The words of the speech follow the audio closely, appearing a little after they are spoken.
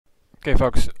Okay,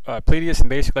 folks, Pleiades, and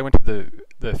basically I went to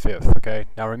the fifth, okay?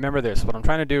 Now remember this. What I'm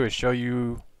trying to do is show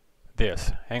you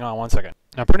this. Hang on one second.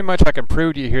 Now pretty much I can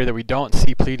prove to you here that we don't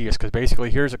see Pleiades, because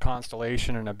basically here's a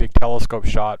constellation and a big telescope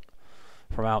shot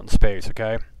from out in space,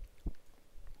 okay?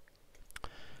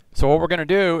 So what we're going to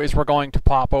do is we're going to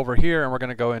pop over here and we're going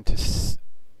to go into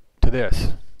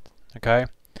this, okay?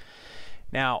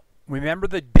 Now, remember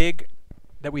the big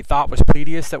that we thought was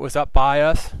Pleiades that was up by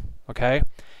us, okay?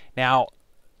 Now,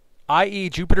 i.e.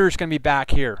 Jupiter is going to be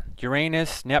back here.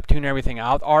 Uranus, Neptune, everything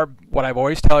out. What I've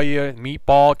always tell you,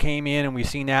 Meatball came in and we've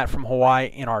seen that from Hawaii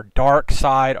in our dark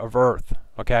side of Earth.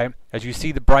 Okay, as you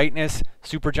see the brightness,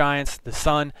 supergiants, the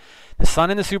sun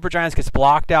and the supergiants gets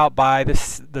blocked out by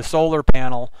the solar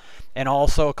panel and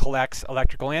also collects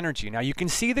electrical energy. Now you can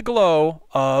see the glow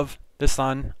of the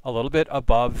sun a little bit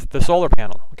above the solar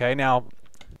panel. Okay, now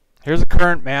here's a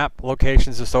current map,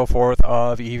 locations and so forth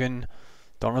of even.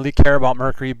 Don't really care about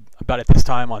Mercury about at this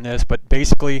time on this, but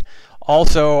basically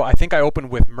also I think I opened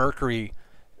with Mercury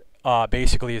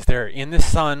basically is there in the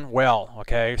sun well,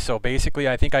 okay? So basically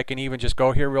I think I can even just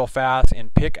go here real fast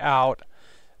and pick out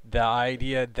the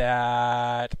idea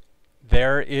that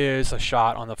there is a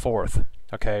shot on the 4th,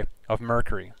 okay, of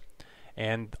Mercury.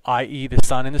 And i.e. the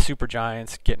sun and the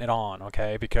supergiants getting it on,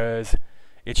 okay? Because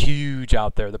it's huge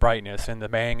out there, the brightness and the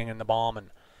banging and the bombing,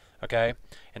 okay?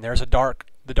 And there's the dark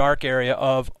area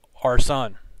of our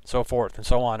sun, so forth and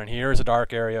so on. And here's a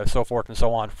dark area, so forth and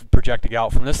so on, projecting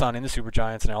out from the sun in the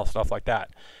supergiants and all stuff like that.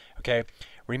 Okay,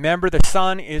 remember the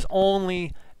sun is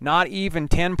only not even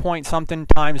 10 point something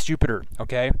times Jupiter.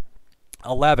 Okay,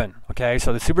 11. Okay,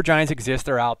 so the supergiants exist,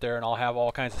 they're out there, and I'll have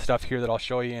all kinds of stuff here that I'll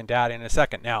show you in data in a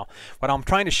second. Now, what I'm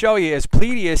trying to show you is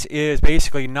Pleiades is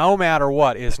basically no matter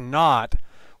what is not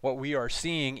what we are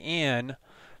seeing in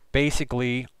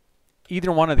basically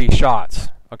either one of these shots,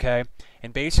 okay?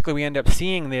 And basically we end up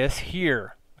seeing this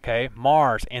here, okay?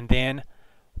 Mars, and then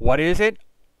what is it?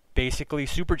 Basically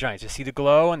supergiants. You see the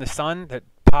glow in the sun that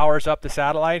powers up the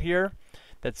satellite here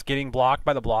that's getting blocked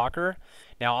by the blocker?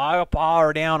 Now I'll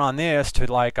power down on this to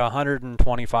like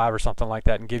 125 or something like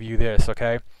that and give you this,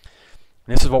 okay? And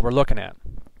this is what we're looking at,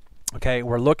 okay?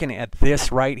 We're looking at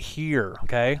this right here,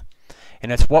 okay?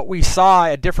 And it's what we saw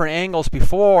at different angles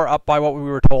before up by what we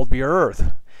were told to be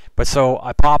Earth. But so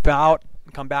I pop out,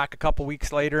 come back a couple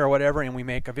weeks later or whatever, and we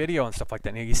make a video and stuff like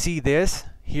that. Now you see this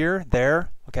here, there,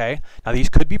 okay? Now these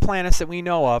could be planets that we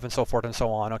know of and so forth and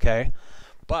so on, okay?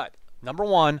 But number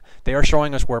one, they are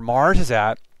showing us where Mars is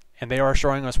at, and they are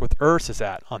showing us where Earth is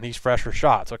at on these fresher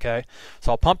shots, okay?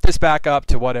 So I'll pump this back up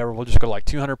to whatever, we'll just go like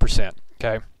 200%,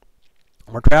 okay?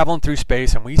 And we're traveling through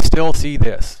space and we still see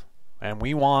this. And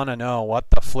we want to know what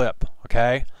the flip,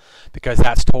 okay? Because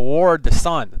that's toward the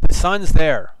sun. The sun's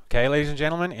there, okay, ladies and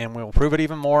gentlemen, and we'll prove it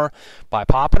even more by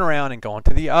popping around and going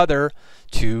to the other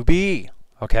 2B,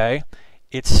 okay?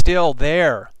 It's still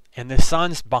there, and the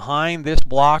sun's behind this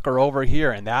blocker over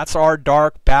here, and that's our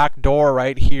dark back door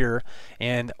right here.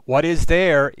 And what is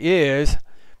there is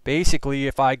basically,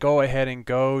 if I go ahead and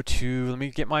go to, let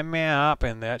me get my map,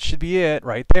 and that should be it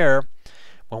right there.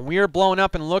 When we are blown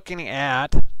up and looking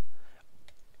at,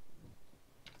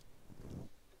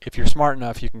 if you're smart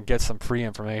enough, you can get some free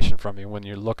information from me when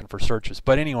you're looking for searches.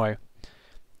 But anyway,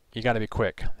 you got to be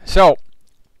quick. So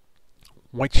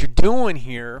what you're doing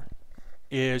here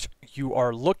is you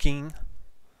are looking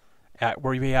at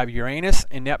where we have Uranus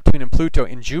and Neptune and Pluto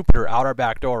and Jupiter out our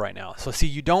back door right now. So see,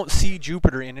 you don't see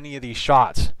Jupiter in any of these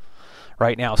shots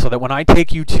right now. So that when I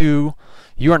take you to,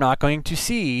 you are not going to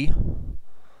see,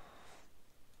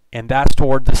 and that's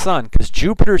toward the sun, because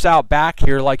Jupiter's out back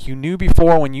here like you knew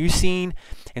before when you seen.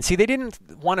 And see, they didn't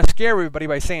want to scare everybody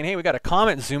by saying, hey, we got a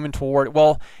comet zooming toward.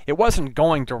 Well, it wasn't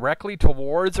going directly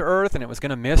towards Earth and it was going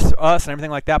to miss us and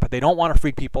everything like that, but they don't want to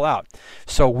freak people out.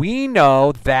 So we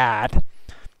know that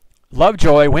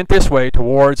Lovejoy went this way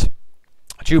towards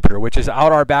Jupiter, which is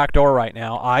out our back door right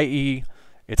now, i.e.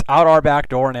 it's out our back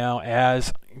door now,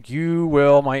 as you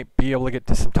might be able to get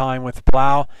to some time with the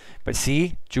plow. But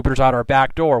see, Jupiter's out our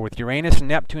back door with Uranus and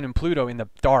Neptune and Pluto in the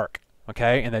dark.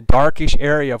 Okay, in the darkish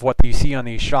area of what you see on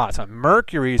these shots.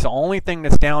 Mercury is the only thing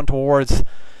that's down towards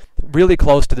really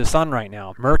close to the sun right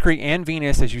now. Mercury and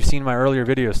Venus, as you've seen in my earlier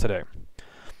videos today.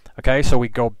 Okay, so we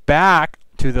go back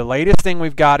to the latest thing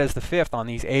we've got is the 5th on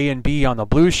these A and B on the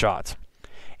blue shots.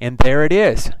 And there it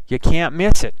is. You can't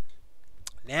miss it.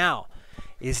 Now,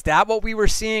 is that what we were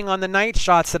seeing on the night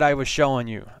shots that I was showing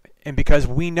you? And because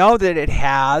we know that it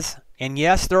has. And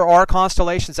yes, there are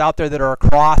constellations out there that are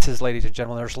crosses, ladies and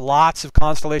gentlemen. There's lots of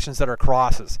constellations that are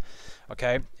crosses,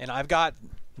 okay? And I've got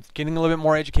getting a little bit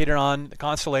more educated on the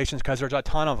constellations because there's a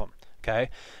ton of them, Okay,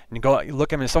 and you go, you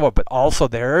look at them and so forth. But also,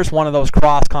 there's one of those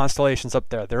cross constellations up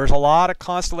there. There's a lot of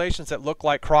constellations that look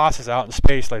like crosses out in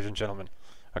space, ladies and gentlemen.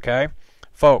 Okay,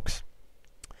 folks.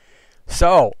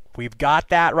 So we've got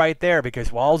that right there,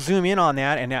 because I'll zoom in on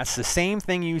that, and that's the same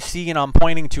thing you see and I'm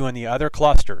pointing to in the other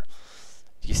cluster.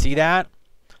 Do you see that?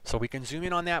 So we can zoom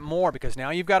in on that more, because now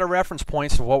you've got a reference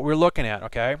point to what we're looking at,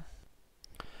 okay?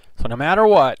 So no matter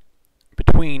what,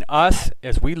 between us,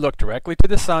 as we look directly to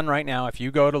the sun right now, if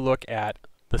you go to look at,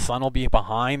 the sun will be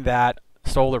behind that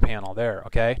solar panel there,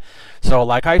 okay? So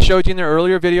like I showed you in the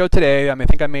earlier video today, I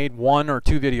think I made 1 or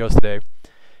 2 videos today.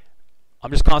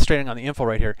 I'm just concentrating on the info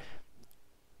right here.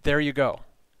 There you go.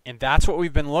 And that's what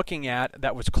we've been looking at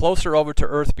that was closer over to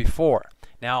Earth before.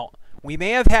 Now, we may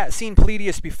have seen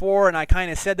Pleiades before, and I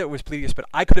kind of said that it was Pleiades, but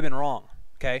I could have been wrong,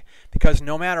 okay? Because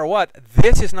no matter what,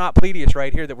 this is not Pleiades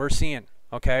right here that we're seeing,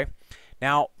 okay?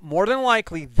 Now, more than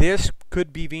likely, this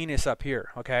could be Venus up here,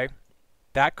 okay?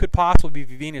 That could possibly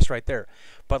be Venus right there.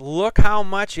 But look how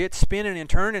much it's spinning and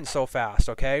turning so fast,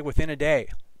 okay, within a day.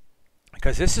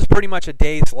 Because this is pretty much a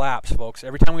day's lapse, folks.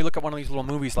 Every time we look at one of these little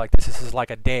movies like this is like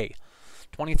a day.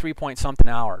 23 point something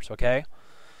hours, okay?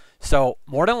 So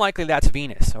more than likely that's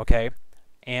Venus, okay?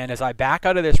 And as I back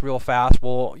out of this real fast,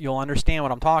 you'll understand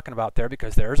what I'm talking about there,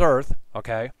 because there's Earth,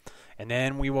 okay? And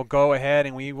then we will go ahead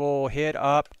and we will hit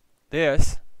up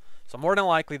this. So more than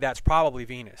likely that's probably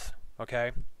Venus,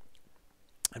 okay?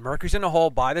 And Mercury's in the hole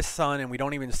by the sun, and we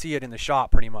don't even see it in the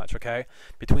shot pretty much, okay?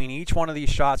 Between each one of these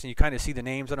shots, and you kind of see the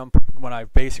names of them when I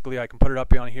can put it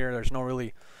up on here. There's no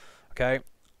really, okay?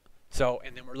 So,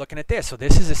 and then we're looking at this. So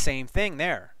this is the same thing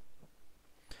there.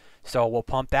 So we'll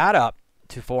pump that up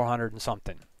to 400 and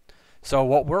something. So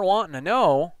what we're wanting to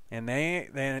know, and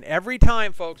then every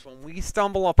time, folks, when we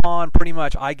stumble upon, pretty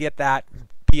much I get that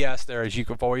BS there, as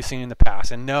you've always seen in the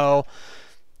past. And no,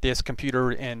 this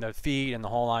computer and the feed and the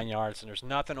whole 9 yards, and there's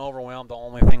nothing overwhelmed. The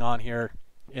only thing on here,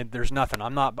 there's nothing.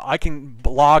 I can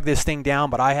log this thing down,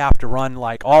 but I have to run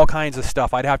like all kinds of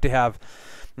stuff. I'm not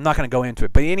going to go into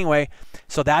it. But anyway,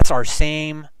 so that's our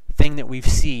same thing that we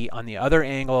see on the other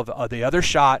angle of the other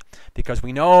shot, because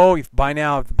we know by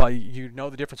now, you know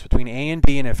the difference between A and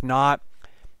B, and if not,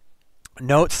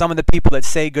 note some of the people that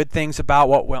say good things about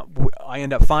what I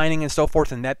end up finding and so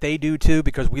forth, and that they do too,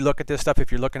 because we look at this stuff if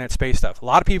you're looking at space stuff. A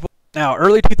lot of people. Now,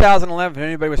 early 2011, if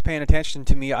anybody was paying attention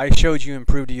to me, I showed you and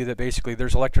proved to you that basically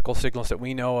there's electrical signals that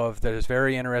we know of that is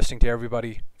very interesting to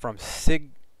everybody, from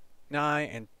Cygnus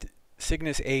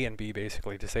A and B,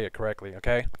 basically, to say it correctly,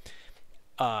 okay?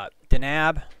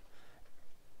 Deneb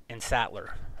and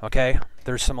Sattler, okay?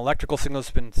 There's some electrical signals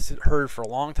that have been heard for a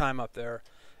long time up there.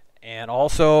 And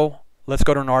also, let's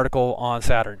go to an article on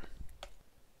Saturn.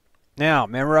 Now,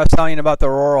 remember I was telling you about the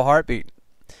auroral heartbeat.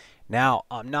 Now,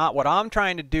 what I'm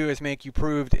trying to do is make you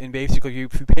proved, and basically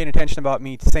if you're paying attention about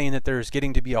me saying that there's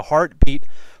getting to be a heartbeat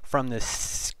from the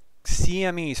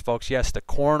CMEs, folks. Yes, the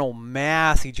coronal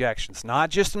mass ejections,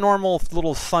 not just normal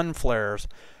little sun flares,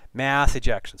 mass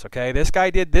ejections, okay?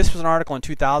 This was an article in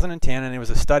 2010, and it was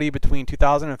a study between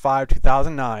 2005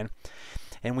 2009.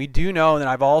 And we do know that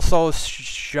I've also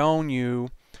shown you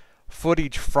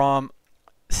footage from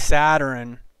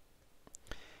Saturn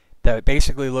that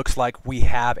basically looks like we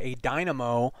have a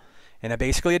dynamo, and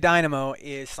basically a dynamo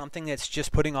is something that's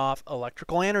just putting off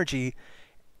electrical energy,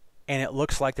 and it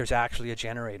looks like there's actually a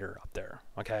generator up there,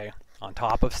 okay, on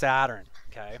top of Saturn,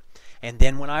 okay? And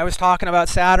then when I was talking about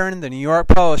Saturn, the New York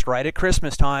Post, right at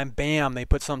Christmas time, bam, they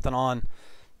put something on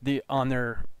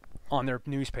their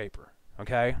newspaper,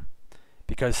 okay?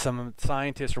 Because some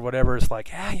scientist or whatever is like,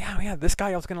 yeah, this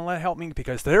guy is going to help me,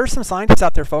 because there are some scientists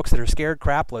out there, folks, that are scared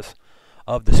crapless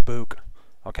of the spook,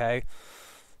 okay?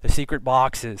 The secret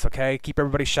boxes, okay? Keep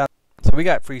everybody shut up. So we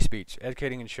got free speech,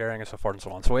 educating and sharing, and so forth and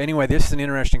so on. So anyway, this is an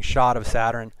interesting shot of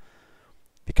Saturn,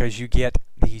 because you get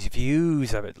these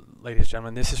views of it, ladies and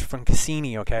gentlemen. This is from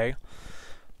Cassini, okay?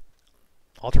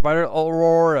 Ultraviolet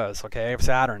auroras, okay, of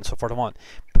Saturn, so forth and so on.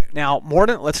 Now,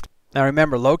 now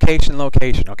remember, location,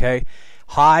 okay?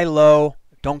 High, low,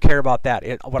 don't care about that.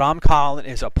 What I'm calling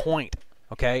is a point,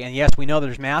 okay? And yes, we know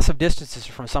there's massive distances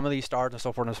from some of these stars and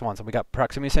so forth and so on. So we got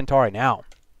Proxima Centauri now.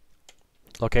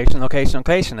 Location,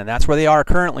 and that's where they are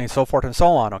currently, and so forth and so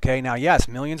on, okay? Now, yes,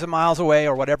 millions of miles away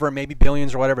or whatever, maybe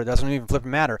billions or whatever, it doesn't even flipping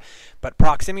matter. But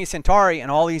Proxima Centauri and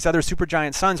all these other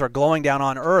supergiant suns are glowing down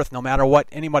on Earth, no matter what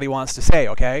anybody wants to say,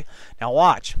 okay? Now,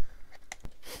 watch.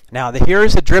 Now,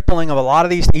 here's a dripping of a lot of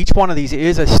these. Each one of these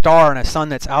is a star and a sun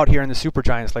that's out here in the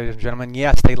supergiants, ladies and gentlemen.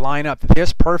 Yes, they line up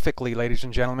this perfectly, ladies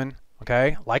and gentlemen,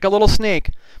 okay, like a little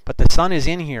snake, but the sun is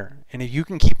in here. And if you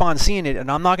can keep on seeing it,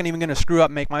 and I'm not even going to screw up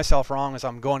and make myself wrong as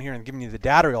I'm going here and giving you the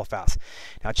data real fast.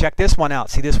 Now check this one out.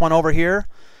 See this one over here?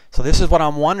 So this is what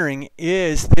I'm wondering,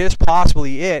 is this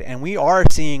possibly it? And we are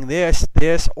seeing this,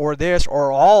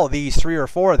 or all of these, 3 or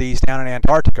 4 of these down in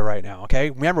Antarctica right now, okay?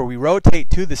 Remember, we rotate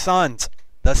to the suns.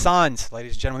 The suns,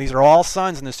 ladies and gentlemen, these are all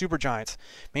suns in the supergiants.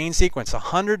 Main sequence,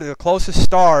 100 of the closest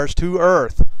stars to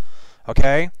Earth,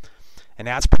 okay? And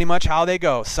that's pretty much how they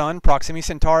go. Sun, Proxima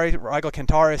Centauri, Rigel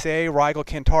Kentaurus A, Rigel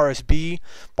Kentaurus B,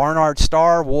 Barnard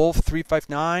Star, Wolf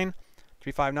 359,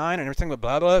 and everything but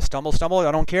blah, blah, stumble,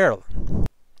 I don't care.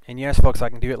 And yes, folks, I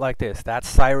can do it like this. That's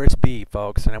Sirius B,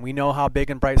 folks. And we know how big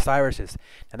and bright Sirius is.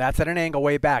 And that's at an angle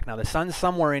way back. Now, the sun's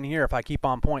somewhere in here if I keep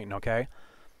on pointing, okay?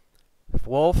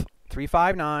 Wolf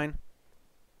 359.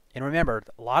 And remember,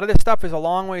 a lot of this stuff is a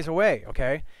long ways away,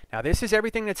 okay? Now, this is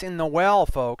everything that's in the well,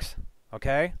 folks,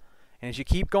 okay? And as you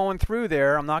keep going through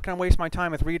there, I'm not going to waste my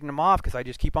time with reading them off because I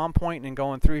just keep on pointing and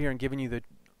going through here and giving you that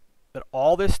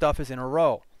all this stuff is in a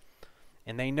row.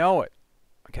 And they know it,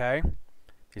 okay?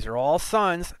 These are all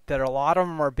suns that a lot of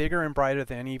them are bigger and brighter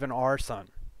than even our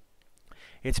sun.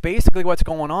 It's basically what's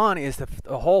going on is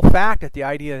the whole fact that the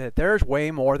idea that there's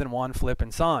way more than one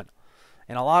flipping sun.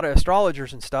 And a lot of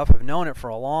astrologers and stuff have known it for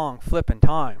a long flipping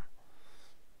time.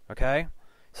 Okay?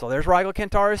 So there's Rigel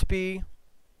Kentaurus B.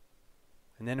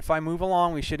 And then if I move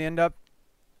along, we should end up,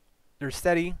 they're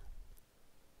steady.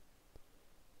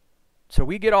 So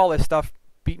we get all this stuff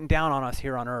beaten down on us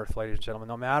here on Earth, ladies and gentlemen,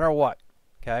 no matter what.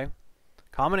 Okay?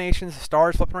 Combinations of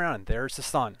stars flipping around, and there's the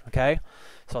sun, okay?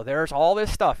 So there's all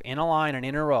this stuff in a line and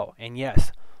in a row. And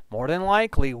yes, more than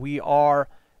likely, we are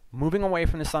moving away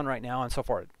from the sun right now and so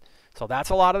forth. So that's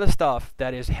a lot of the stuff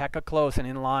that is hecka close and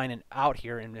in line and out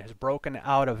here and has broken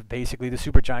out of basically the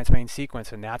supergiant's main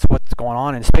sequence. And that's what's going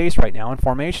on in space right now in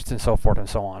formations and so forth and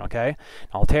so on, okay?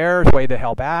 Altair is way the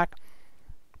hell back.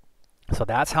 So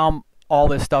that's how all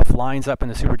this stuff lines up in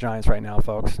the supergiants right now,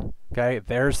 folks. Okay,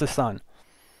 there's the sun.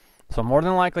 So more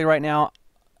than likely right now,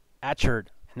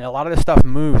 Atchard, and a lot of this stuff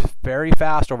moves very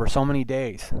fast over so many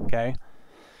days, okay?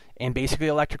 And basically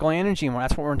electrical energy, and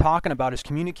that's what we're talking about, is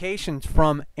communications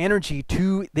from energy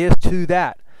to this to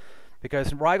that.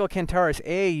 Because Rigel Kentaurus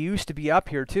A used to be up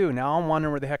here too. Now I'm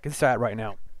wondering where the heck it's at right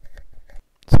now.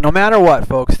 So no matter what,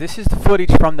 folks, this is the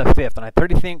footage from the 5th. And I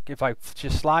think if I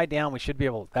just slide down, we should be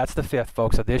able, that's the 5th,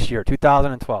 folks, of this year,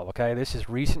 2012, okay? This is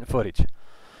recent footage.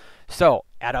 So,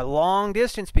 at a long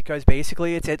distance, because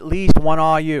basically it's at least 1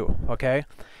 AU, okay?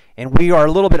 And we are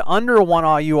a little bit under 1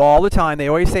 AU all the time. They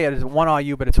always say it is 1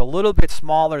 AU, but it's a little bit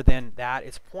smaller than that.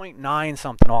 It's 0.9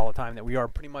 something all the time that we are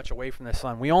pretty much away from the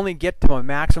sun. We only get to a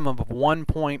maximum of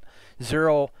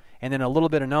 1.0 and then a little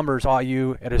bit of numbers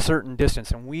AU at a certain distance.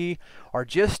 And we are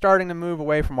just starting to move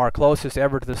away from our closest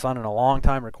ever to the sun in a long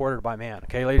time recorded by man,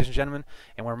 okay, ladies and gentlemen?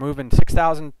 And we're moving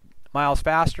 6,000 miles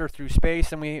faster through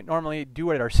space than we normally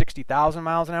do at our 60,000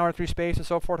 miles an hour through space and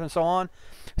so forth and so on.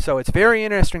 So it's very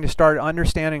interesting to start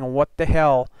understanding what the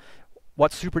hell,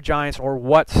 what supergiants or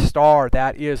what star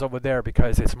that is over there,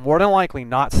 because it's more than likely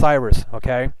not Sirius,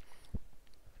 okay?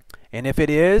 And if it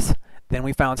is, then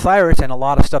we found Sirius and a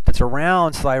lot of stuff that's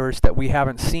around Sirius that we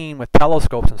haven't seen with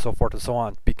telescopes and so forth and so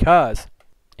on. Because,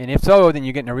 and if so, then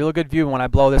you're getting a real good view when I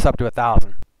blow this up to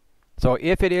 1,000. So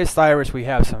if it is Sirius, we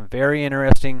have some very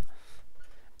interesting.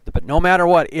 But no matter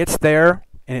what, it's there,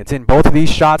 and it's in both of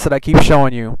these shots that I keep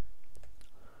showing you,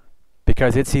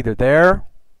 because it's either there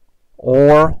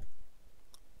or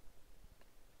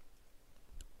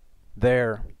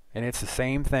there. And it's the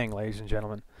same thing, ladies and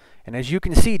gentlemen. And as you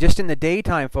can see, just in the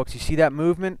daytime, folks, you see that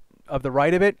movement of the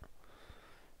right of it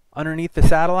underneath the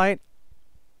satellite?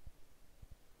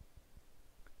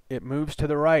 It moves to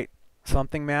the right,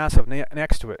 something massive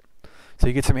next to it. So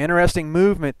you get some interesting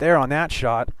movement there on that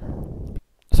shot.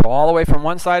 So all the way from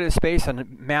one side of space, a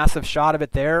massive shot of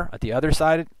it there. At the other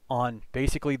side, on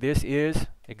basically this is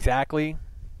exactly,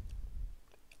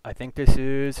 I think this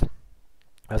is,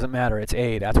 doesn't matter, it's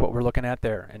A. That's what we're looking at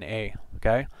there, an A,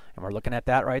 okay? And we're looking at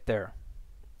that right there.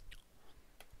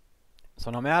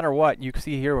 So no matter what, you can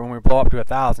see here when we blow up to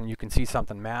 1,000, you can see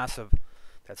something massive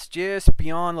that's just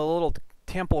beyond the little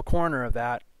temple corner of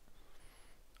that.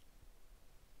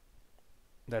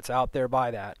 That's out there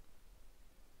by that.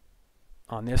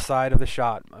 On this side of the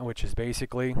shot, which is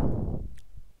basically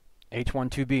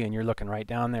H-12B, and you're looking right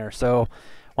down there. So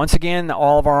once again,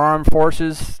 all of our armed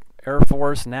forces, Air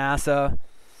Force, NASA,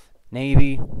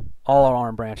 Navy, all our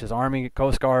armed branches, Army,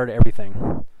 Coast Guard,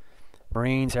 everything,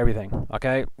 Marines, everything,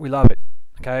 okay? We love it,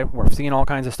 okay? We're seeing all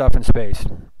kinds of stuff in space.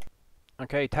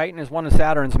 Okay, Titan is one of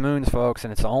Saturn's moons, folks,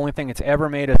 and it's the only thing that's ever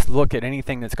made us look at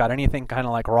anything that's got anything kind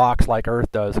of like rocks, like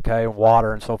Earth does. Okay,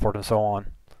 water and so forth and so on.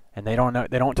 And they don't know,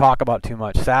 they don't talk about too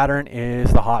much. Saturn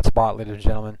is the hot spot, ladies and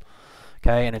gentlemen.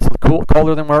 Okay, and it's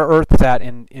colder than where Earth is at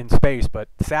in space, but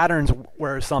Saturn's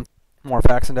where some more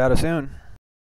facts and data soon.